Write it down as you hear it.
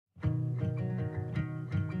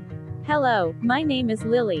Hello, my name is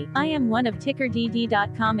Lily. I am one of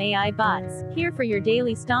TickerDD.com AI bots, here for your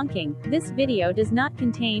daily stonking. This video does not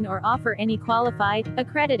contain or offer any qualified,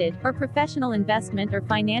 accredited, or professional investment or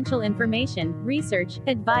financial information, research,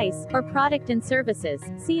 advice, or product and services.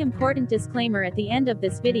 See important disclaimer at the end of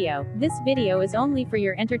this video. This video is only for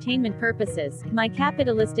your entertainment purposes. My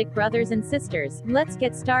capitalistic brothers and sisters, let's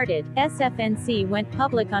get started. SFNC went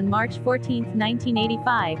public on March 14,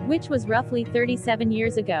 1985, which was roughly 37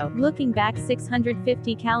 years ago. Looking back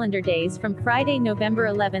 650 calendar days from Friday, November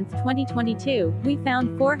 11, 2022, we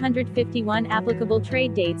found 451 applicable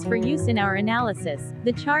trade dates for use in our analysis.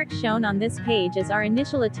 The chart shown on this page is our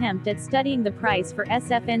initial attempt at studying the price for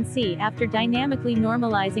SFNC after dynamically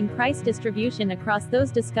normalizing price distribution across those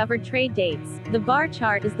discovered trade dates. The bar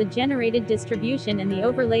chart is the generated distribution and the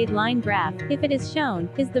overlaid line graph, if it is shown,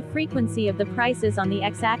 is the frequency of the prices on the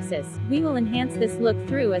x-axis. We will enhance this look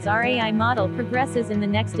through as our AI model progresses in the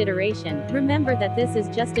next iteration. Remember that this is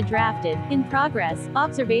just a drafted, in progress,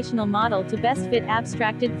 observational model to best fit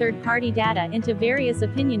abstracted third-party data into various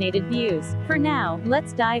opinionated views. For now,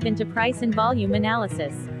 let's dive into price and volume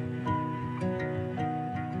analysis.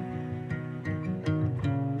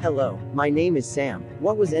 Hello, my name is Sam.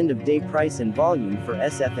 What was end-of-day price and volume for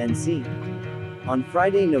SFNC? On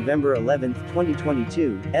Friday, November 11,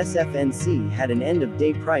 2022, SFNC had an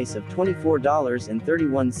end-of-day price of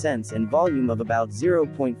 $24.31 and volume of about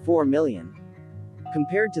 0.4 million.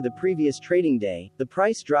 Compared to the previous trading day, the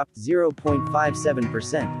price dropped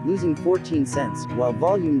 0.57%, losing 14 cents, while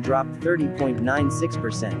volume dropped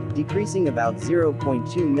 30.96%, decreasing about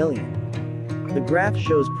 0.2 million. The graph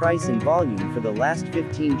shows price and volume for the last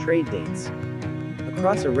 15 trade dates.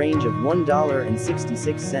 Across a range of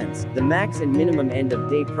 $1.66, the max and minimum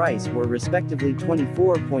end-of-day price were respectively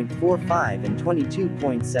 24.45 and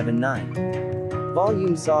 22.79.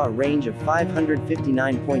 Volume saw a range of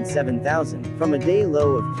 559.7 thousand, from a day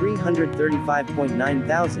low of 335.9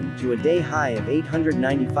 thousand to a day high of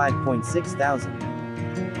 895.6 thousand.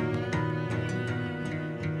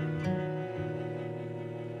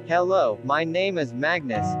 Hello, my name is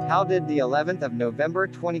Magnus. How did the 11th of November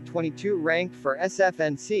 2022 rank for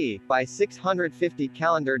SFNC by 650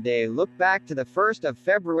 calendar day? Look back to the 1st of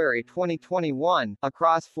February 2021,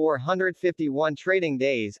 across 451 trading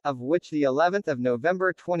days, of which the 11th of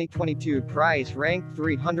November 2022 price ranked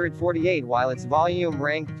 348 while its volume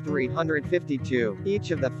ranked 352.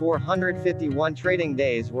 Each of the 451 trading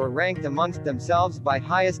days were ranked amongst themselves by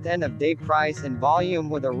highest end-of-day price and volume,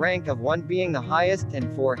 with a rank of 1 being the highest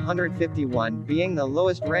and 451 being the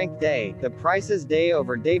lowest ranked day. The price's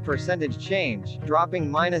day-over-day percentage change, dropping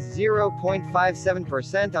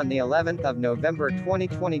 -0.57% on the 11th of November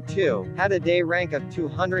 2022, had a day rank of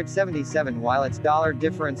 277, while its dollar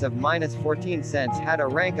difference of -14 cents had a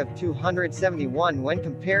rank of 271 when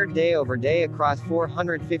compared day-over-day across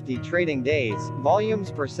 450 trading days. Volume's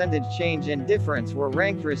percentage change and difference were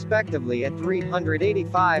ranked respectively at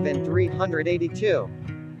 385 and 382.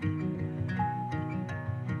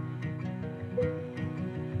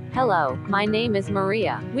 Hello, my name is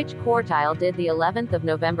Maria. Which quartile did the 11th of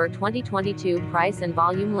November 2022 price and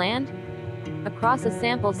volume land? Across a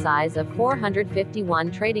sample size of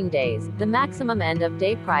 451 trading days, the maximum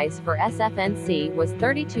end-of-day price for SFNC was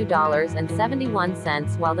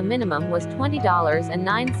 $32.71, while the minimum was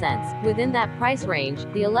 $20.09. Within that price range,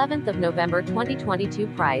 the 11th of November 2022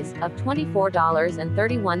 price, of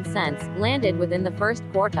 $24.31, landed within the first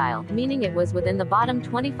quartile, meaning it was within the bottom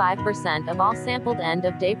 25% of all sampled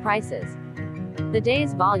end-of-day prices. The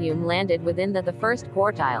day's volume landed within the first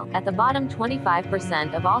quartile, at the bottom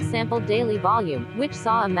 25% of all sampled daily volume, which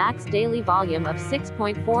saw a max daily volume of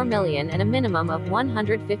 6.4 million and a minimum of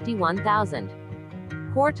 151,000.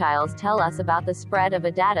 Quartiles tell us about the spread of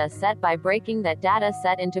a data set by breaking that data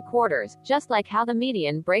set into quarters, just like how the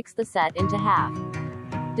median breaks the set into half.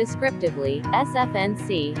 Descriptively,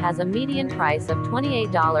 SFNC has a median price of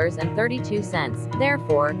 $28.32.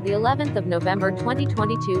 Therefore, the 11th of November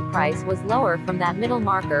 2022 price was lower from that middle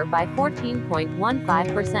marker by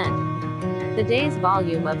 14.15%. The day's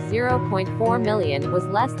volume of 0.4 million was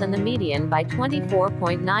less than the median by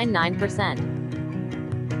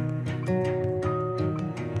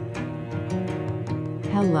 24.99%.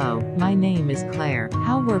 Hello, my name is Claire.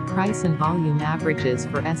 How were price and volume averages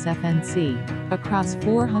for SFNC? Across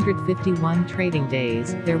 451 trading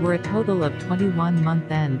days, there were a total of 21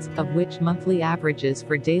 month ends, of which monthly averages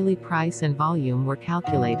for daily price and volume were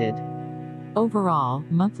calculated. Overall,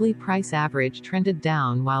 monthly price average trended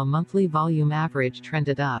down while monthly volume average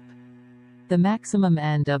trended up. The maximum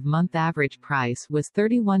end-of-month average price was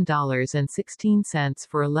 $31.16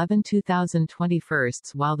 for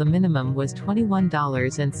 11/2021, while the minimum was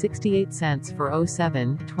 $21.68 for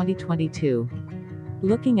 07/2022.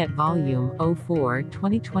 Looking at volume, 04,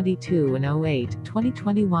 2022 and 08,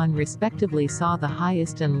 2021 respectively saw the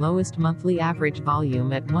highest and lowest monthly average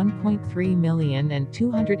volume at 1.3 million and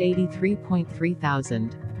 283.3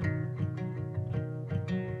 thousand.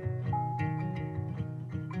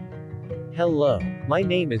 Hello, my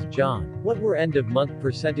name is John. What were end-of-month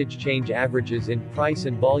percentage change averages in price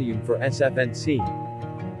and volume for SFNC?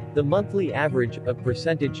 The monthly average of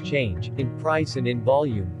percentage change in price and in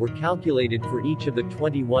volume were calculated for each of the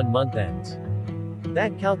 21 month ends.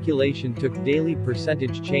 That calculation took daily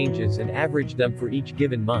percentage changes and averaged them for each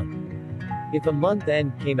given month. If a month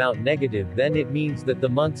end came out negative, then it means that the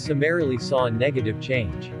month summarily saw a negative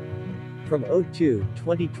change. From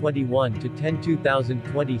 02/2021 to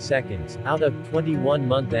 10/2020, out of 21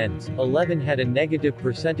 month ends, 11 had a negative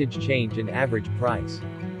percentage change in average price.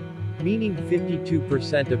 Meaning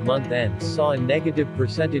 52% of month ends saw a negative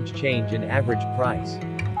percentage change in average price.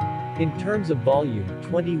 In terms of volume,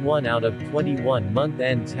 21 out of 21 month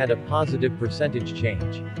ends had a positive percentage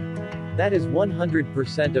change. That is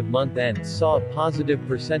 100% of month ends saw a positive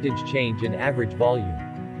percentage change in average volume.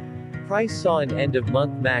 Price saw an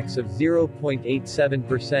end-of-month max of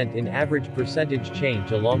 0.87% in average percentage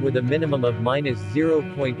change along with a minimum of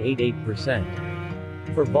 -0.88%.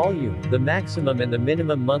 For volume, the maximum and the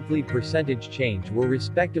minimum monthly percentage change were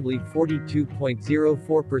respectively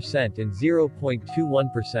 42.04% and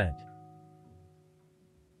 0.21%.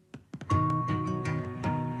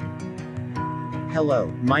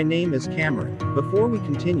 Hello, my name is Cameron. Before we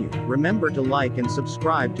continue, remember to like and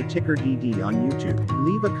subscribe to Ticker DD on YouTube.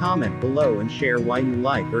 Leave a comment below and share why you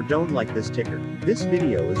like or don't like this ticker. This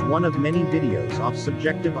video is one of many videos of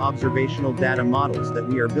subjective observational data models that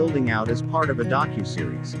we are building out as part of a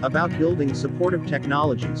docu-series about building supportive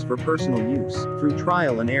technologies for personal use, through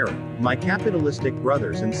trial and error. My capitalistic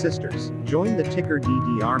brothers and sisters, join the Ticker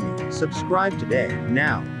DD army. Subscribe today.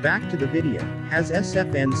 Now, back to the video. Has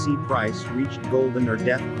SFNC price reached golden or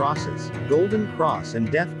death crosses? Golden cross and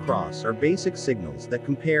death cross are basic signals that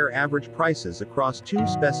compare average prices across two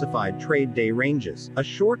specified trade day ranges, a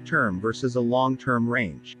short-term versus a long-term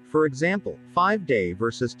range. For example, 5-day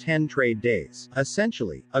versus 10 trade days.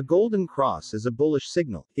 Essentially, a golden cross is a bullish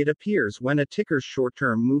signal. It appears when a ticker's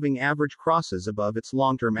short-term moving average crosses above its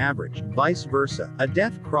long-term average. Vice versa, a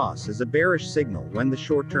death cross is a bearish signal when the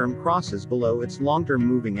short-term crosses below its long-term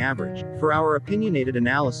moving average. For our opinionated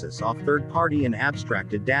analysis of third-party and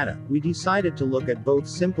abstracted data, we decided to look at both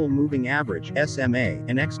simple moving average (SMA)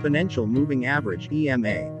 and exponential moving average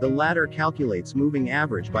 (EMA). The latter calculates moving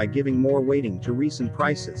average by giving more weighting to recent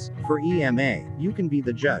prices. For EMA, you can be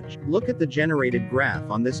the judge. Look at the generated graph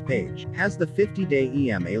on this page. Has the 50-day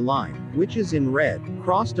EMA line, which is in red,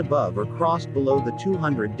 crossed above or crossed below the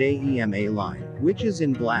 200-day EMA line, which is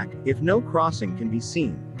in black? If no crossing can be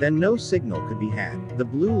seen, then no signal could be had. The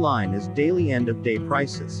blue line is daily end-of-day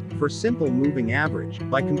prices. For simple moving average,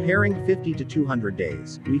 by comparing 50 to 200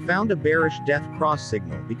 days, we found a bearish death cross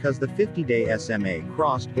signal because the 50-day SMA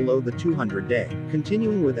crossed below the 200-day.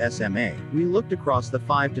 Continuing with SMA, we looked across the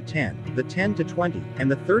 5 to 10, the 10 to 20, and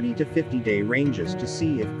the 30 to 50-day ranges to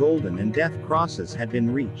see if golden and death crosses had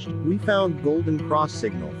been reached. We found golden cross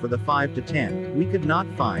signal for the 5 to 10. We could not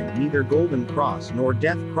find neither golden cross nor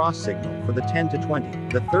death cross signal for the 10 to 20,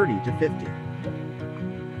 the 30 to 50.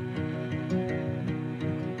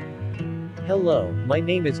 Hello, my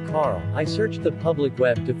name is Carl. I searched the public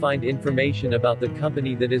web to find information about the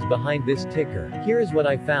company that is behind this ticker. Here is what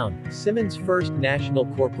I found. Simmons First National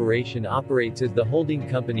Corporation operates as the holding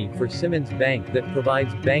company for Simmons Bank that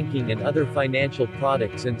provides banking and other financial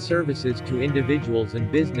products and services to individuals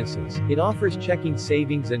and businesses. It offers checking,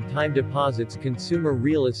 savings and time deposits, consumer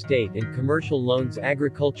real estate and commercial loans,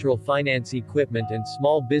 agricultural finance, equipment and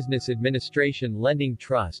small business administration, lending,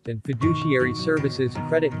 trust and fiduciary services,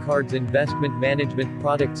 credit cards, investment management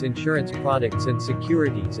products, insurance products and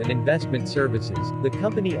securities and investment services. The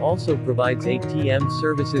company also provides ATM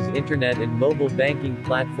services, internet and mobile banking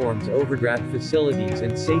platforms, overdraft facilities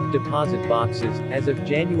and safe deposit boxes. As of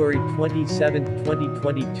January 27,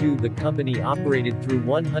 2022, the company operated through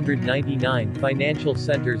 199 financial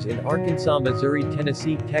centers in Arkansas, Missouri,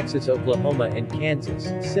 Tennessee, Texas, Oklahoma and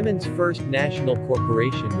Kansas. Simmons First National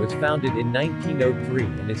Corporation was founded in 1903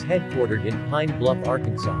 and is headquartered in Pine Bluff,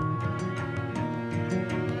 Arkansas.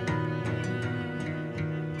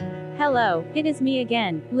 Hello, it is me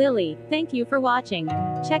again, Lily. Thank you for watching.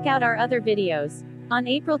 Check out our other videos. On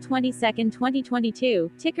April 22, 2022,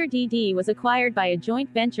 ticker DD was acquired by a joint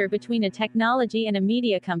venture between a technology and a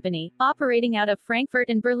media company, operating out of Frankfurt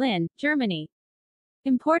and Berlin, Germany.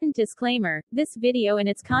 Important disclaimer, this video and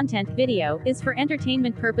its content video is for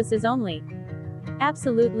entertainment purposes only.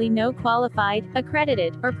 Absolutely no qualified,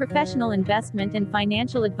 accredited, or professional investment and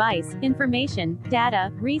financial advice, information,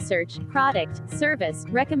 data, research, product, service,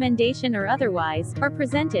 recommendation or otherwise, are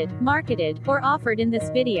presented, marketed, or offered in this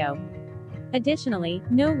video. Additionally,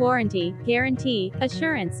 no warranty, guarantee,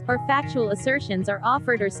 assurance, or factual assertions are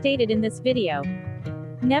offered or stated in this video.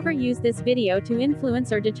 Never use this video to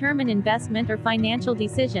influence or determine investment or financial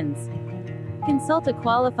decisions. Consult a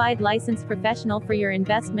qualified licensed professional for your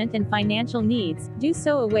investment and financial needs. Do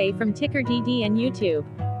so away from ticker DD and YouTube.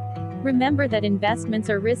 Remember that investments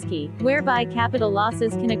are risky, whereby capital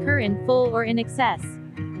losses can occur in full or in excess.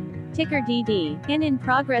 Ticker DD, an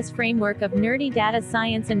in-progress framework of nerdy data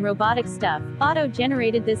science and robotic stuff,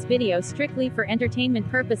 auto-generated this video strictly for entertainment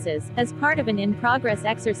purposes, as part of an in-progress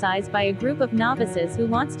exercise by a group of novices who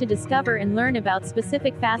wants to discover and learn about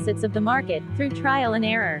specific facets of the market, through trial and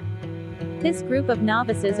error. This group of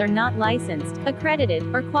novices are not licensed, accredited,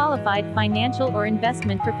 or qualified financial or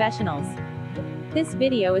investment professionals. This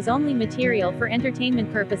video is only material for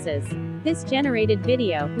entertainment purposes. This generated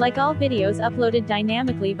video, like all videos uploaded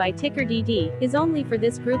dynamically by ticker DD, is only for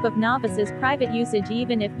this group of novices' private usage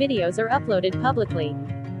even if videos are uploaded publicly.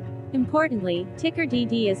 Importantly, ticker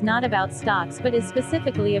DD is not about stocks but is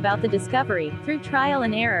specifically about the discovery, through trial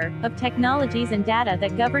and error, of technologies and data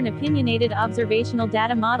that govern opinionated observational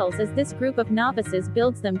data models as this group of novices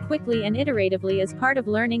builds them quickly and iteratively as part of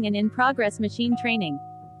learning and in-progress machine training.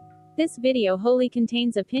 This video wholly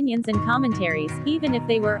contains opinions and commentaries, even if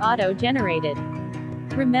they were auto-generated.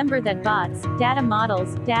 Remember that bots, data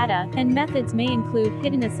models, data, and methods may include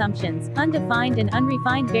hidden assumptions, undefined and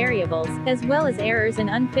unrefined variables, as well as errors and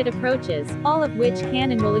unfit approaches, all of which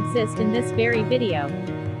can and will exist in this very video.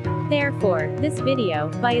 Therefore, this video,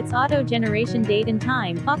 by its auto-generation date and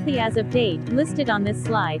time, off the as of date, listed on this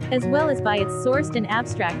slide, as well as by its sourced and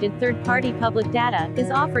abstracted third-party public data, is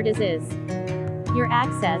offered as is. Your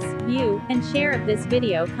access, view, and share of this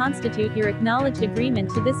video constitute your acknowledged agreement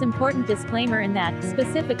to this important disclaimer and that,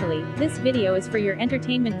 specifically, this video is for your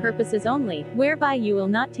entertainment purposes only, whereby you will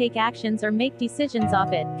not take actions or make decisions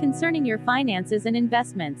off it, concerning your finances and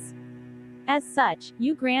investments. As such,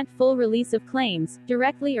 you grant full release of claims,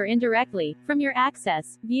 directly or indirectly, from your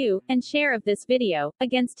access, view, and share of this video,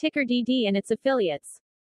 against ticker DD and its affiliates.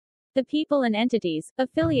 The people and entities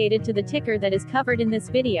affiliated to the ticker that is covered in this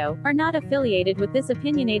video are not affiliated with this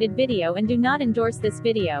opinionated video and do not endorse this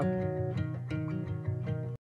video.